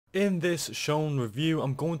In this shown review,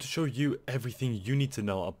 I'm going to show you everything you need to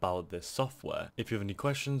know about this software. If you have any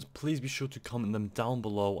questions, please be sure to comment them down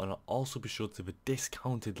below, and I'll also be sure to have a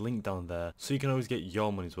discounted link down there so you can always get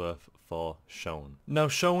your money's worth for Shown. Now,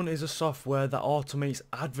 Shown is a software that automates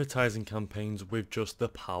advertising campaigns with just the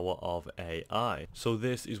power of AI. So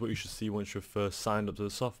this is what you should see once you're first signed up to the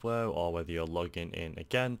software, or whether you're logging in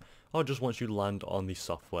again, or just once you land on the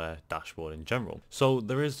software dashboard in general. So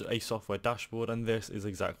there is a software dashboard, and this is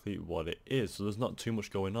exactly what it is. So there's not too much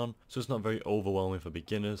going on, so it's not very overwhelming for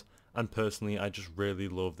beginners. And personally, I just really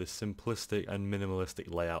love this simplistic and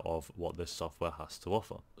minimalistic layout of what this software has to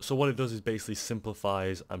offer. So what it does is basically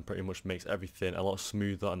simplifies and pretty much makes everything a lot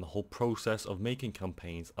smoother, and the whole process of making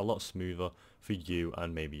campaigns a lot smoother for you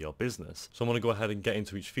and maybe your business. So I'm going to go ahead and get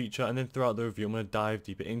into each feature, and then throughout the review I'm going to dive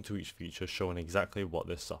deeper into each feature, showing exactly what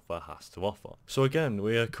this software has to offer. So again,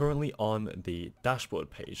 we are currently on the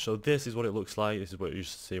dashboard page. So this is what it looks like. This is what you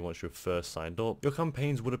should see once you've first signed up. Your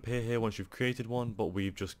campaigns would appear here once you've created one, but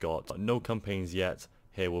we've just got no campaigns yet.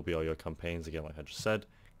 Here will be all your campaigns again, like I just said.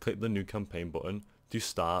 Click the new campaign button to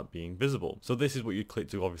start being visible. So this is what you click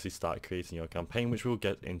to obviously start creating your campaign, which we'll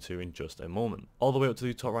get into in just a moment. All the way up to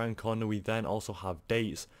the top right hand corner, we then also have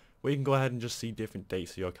dates, where you can go ahead and just see different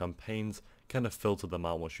dates of your campaigns, kind of filter them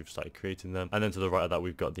out once you've started creating them. And then to the right of that,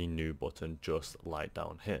 we've got the new button just like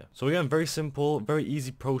down here. So again, very simple, very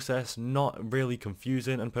easy process, not really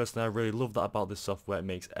confusing, and personally I really love that about this software. It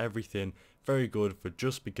makes everything very good for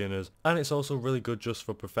just beginners, and it's also really good just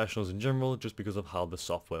for professionals in general, just because of how the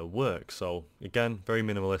software works. So again, very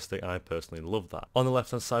minimalistic, and I personally love that. On the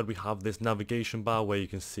left hand side, we have this navigation bar where you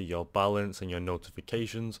can see your balance and your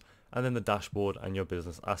notifications, and then the dashboard and your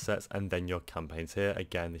business assets, and then your campaigns here.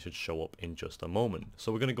 Again, they should show up in just a moment.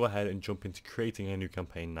 So we're going to go ahead and jump into creating a new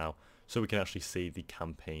campaign now, so we can actually see the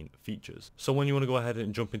campaign features. So when you want to go ahead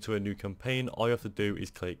and jump into a new campaign, all you have to do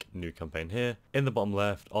is click new campaign here in the bottom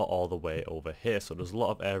left, or all the way over here. So there's a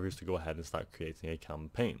lot of areas to go ahead and start creating a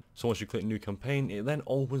campaign. So once you click new campaign, it then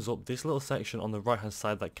opens up this little section on the right hand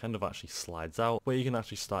side that kind of actually slides out, where you can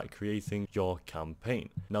actually start creating your campaign.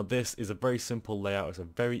 Now this is a very simple layout. It's a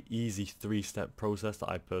very easy 3-step process that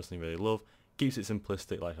I personally really love. Keeps it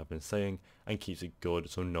simplistic, like I've been saying, and keeps it good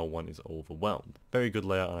so no one is overwhelmed. Very good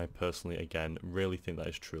layout, and I personally again really think that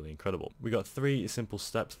is truly incredible. We got 3 simple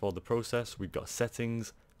steps for the process. We've got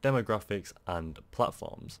settings, demographics, and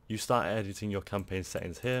platforms. You start editing your campaign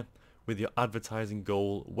settings here with your advertising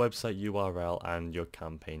goal, website URL, and your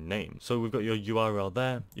campaign name. So we've got your URL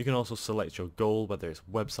there. You can also select your goal, whether it's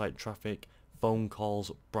website traffic, phone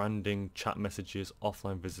calls, branding, chat messages,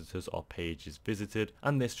 offline visitors, or pages visited,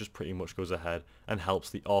 and this just pretty much goes ahead and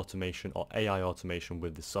helps the automation or AI automation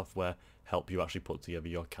with the software help you actually put together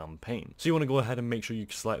your campaign. So you want to go ahead and make sure you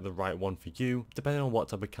select the right one for you, depending on what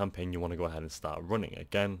type of campaign you want to go ahead and start running.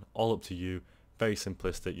 Again, all up to you, very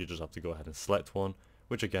simplistic. You just have to go ahead and select one,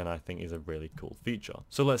 which again I think is a really cool feature.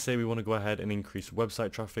 So let's say we want to go ahead and increase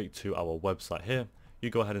website traffic to our website here.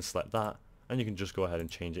 You go ahead and select that, and you can just go ahead and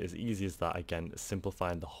change it as easy as that, again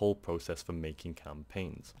simplifying the whole process for making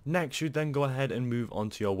campaigns. Next, you then go ahead and move on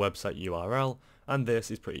to your website URL, and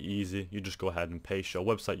this is pretty easy. You just go ahead and paste your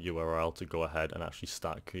website URL to go ahead and actually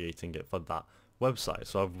start creating it for that website.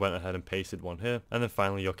 So I've went ahead and pasted one here, and then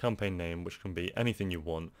finally your campaign name, which can be anything you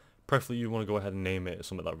want. Preferably you want to go ahead and name it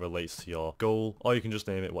something that relates to your goal, or you can just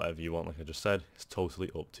name it whatever you want, like I just said. It's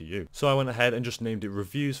totally up to you. So I went ahead and just named it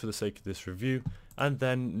reviews for the sake of this review, and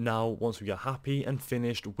then now once we get happy and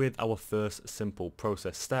finished with our first simple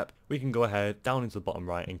process step, we can go ahead down into the bottom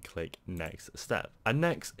right and click next step. And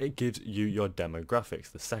next it gives you your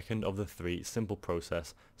demographics, the second of the 3 simple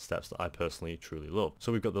process steps that I personally truly love.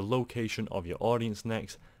 So we've got the location of your audience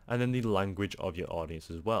next, and then the language of your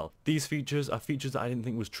audience as well. These features are features that I didn't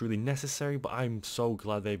think was truly necessary, but I'm so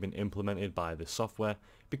glad they've been implemented by this software,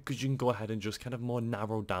 because you can go ahead and just kind of more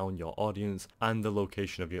narrow down your audience and the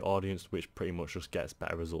location of your audience, which pretty much just gets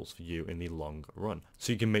better results for you in the long run.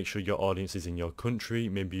 So you can make sure your audience is in your country.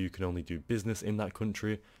 Maybe you can only do business in that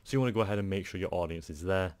country, so you want to go ahead and make sure your audience is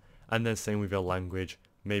there. And then same with your language.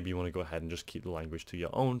 Maybe you want to go ahead and just keep the language to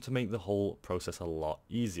your own to make the whole process a lot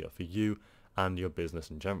easier for you and your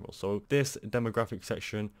business in general. So this demographic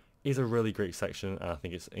section is a really great section, and I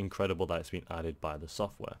think it's incredible that it's been added by the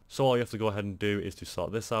software. So all you have to go ahead and do is to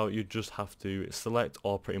sort this out. You just have to select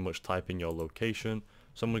or pretty much type in your location.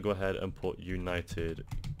 So I'm going to go ahead and put United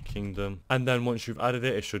Kingdom, and then once you've added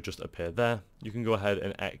it, it should just appear there. You can go ahead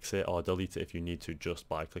and exit or delete it if you need to just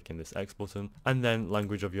by clicking this X button. And then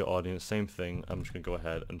language of your audience, same thing. I'm just going to go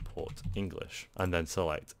ahead and put English and then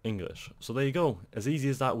select English. So there you go, as easy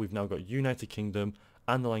as that. We've now got United Kingdom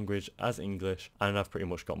and the language as English, and I've pretty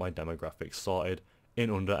much got my demographics sorted in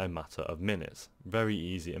under a matter of minutes. Very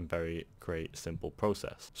easy and very great simple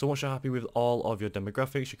process. So once you're happy with all of your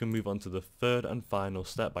demographics, you can move on to the third and final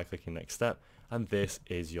step by clicking next step, and this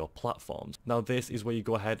is your platforms. Now this is where you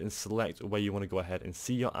go ahead and select where you want to go ahead and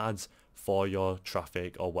see your ads for your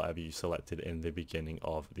traffic or whatever you selected in the beginning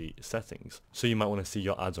of the settings. So you might want to see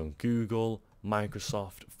your ads on Google,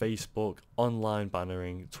 Microsoft, Facebook, online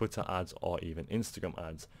bannering, Twitter ads, or even Instagram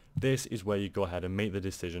ads. This is where you go ahead and make the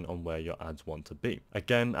decision on where your ads want to be.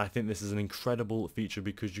 Again, I think this is an incredible feature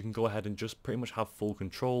because you can go ahead and just pretty much have full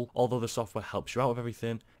control. Although the software helps you out with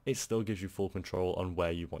everything, it still gives you full control on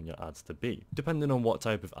where you want your ads to be. Depending on what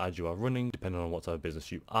type of ad you are running, depending on what type of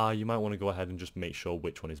business you are, you might want to go ahead and just make sure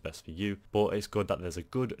which one is best for you. But it's good that there's a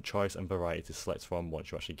good choice and variety to select from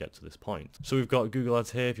once you actually get to this point. So we've got Google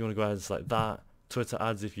ads here if you want to go ahead and select that, Twitter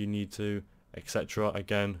ads if you need to, etc.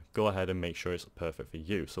 Again, go ahead and make sure it's perfect for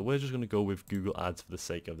you. So we're just going to go with Google ads for the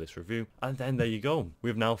sake of this review. And then there you go.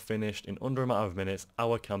 We've now finished in under a matter of minutes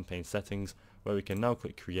our campaign settings, where we can now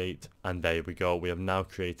click create, and there we go. We have now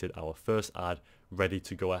created our first ad, ready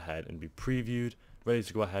to go ahead and be previewed, ready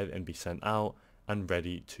to go ahead and be sent out, and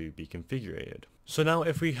ready to be configured. So now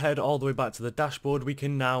if we head all the way back to the dashboard, we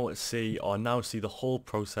can now see the whole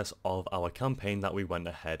process of our campaign that we went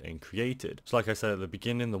ahead and created. So like I said at the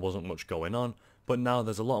beginning, there wasn't much going on, but now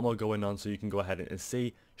there's a lot more going on, so you can go ahead and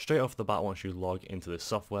see straight off the bat once you log into the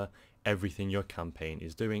software everything your campaign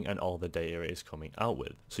is doing and all the data it is coming out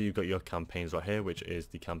with. So you've got your campaigns right here, which is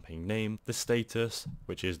the campaign name, the status,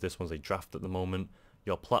 which is this one's a draft at the moment,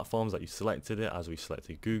 your platforms that you selected it as we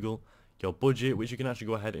selected Google, your budget, which you can actually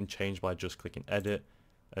go ahead and change by just clicking edit.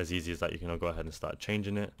 As easy as that, you can go ahead and start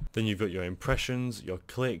changing it. Then you've got your impressions, your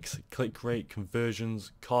clicks, click rate,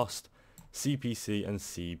 conversions, cost, CPC and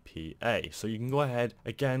CPA. So you can go ahead,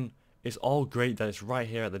 again, it's all great that it's right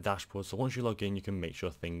here at the dashboard, so once you log in you can make sure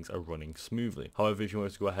things are running smoothly. However, if you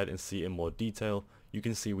want to go ahead and see in more detail, you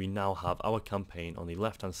can see we now have our campaign on the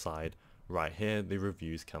left hand side right here, the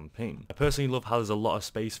reviews campaign. I personally love how there's a lot of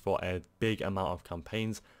space for a big amount of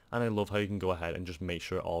campaigns, and I love how you can go ahead and just make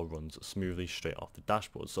sure it all runs smoothly straight off the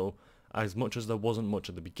dashboard. So as much as there wasn't much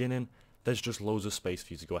at the beginning, there's just loads of space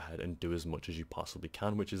for you to go ahead and do as much as you possibly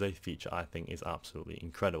can, which is a feature I think is absolutely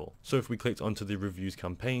incredible. So if we clicked onto the reviews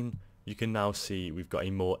campaign, you can now see we've got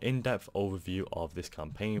a more in-depth overview of this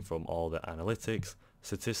campaign from all the analytics,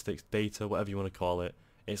 statistics, data, whatever you want to call it.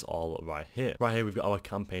 It's all right here. Right here we've got our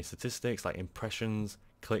campaign statistics like impressions,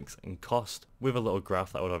 clicks and cost, with a little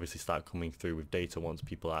graph that would obviously start coming through with data once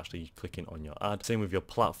people are actually clicking on your ad. Same with your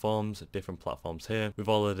platforms, different platforms here, with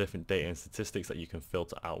all the different data and statistics that you can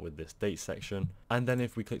filter out with this date section. And then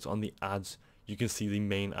if we clicked on the ads, you can see the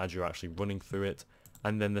main ad you're actually running through it,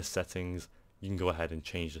 and then the settings. You can go ahead and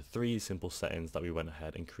change the 3 simple settings that we went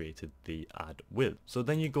ahead and created the ad with. So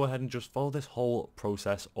then you go ahead and just follow this whole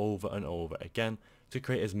process over and over again to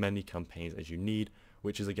create as many campaigns as you need,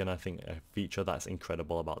 which is again I think a feature that's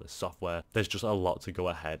incredible about this software. There's just a lot to go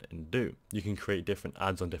ahead and do. You can create different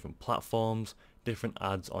ads on different platforms, different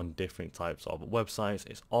ads on different types of websites.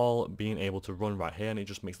 It's all being able to run right here, and it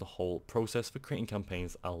just makes the whole process for creating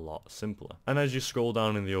campaigns a lot simpler. And as you scroll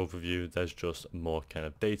down in the overview, there's just more kind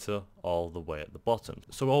of data all the way at the bottom.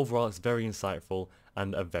 So overall it's very insightful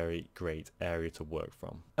and a very great area to work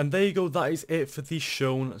from. And there you go, that is it for the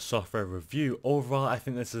Shown software review. Overall, I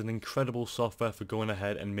think this is an incredible software for going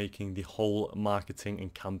ahead and making the whole marketing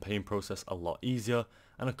and campaign process a lot easier.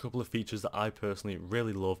 And a couple of features that I personally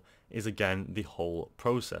really love is again the whole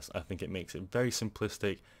process. I think it makes it very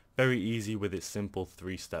simplistic, very easy with its simple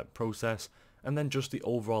 3-step process, and then just the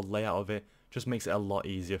overall layout of it just makes it a lot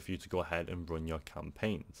easier for you to go ahead and run your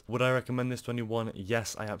campaigns. Would I recommend this to anyone?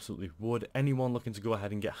 Yes, I absolutely would. Anyone looking to go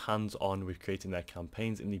ahead and get hands-on with creating their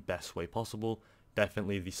campaigns in the best way possible,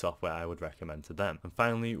 definitely the software I would recommend to them. And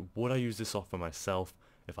finally, would I use this software myself?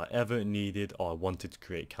 If I ever needed or wanted to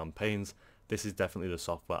create campaigns, this is definitely the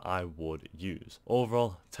software I would use.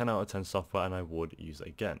 Overall, 10 out of 10 software, and I would use it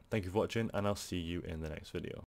again. Thank you for watching, and I'll see you in the next video.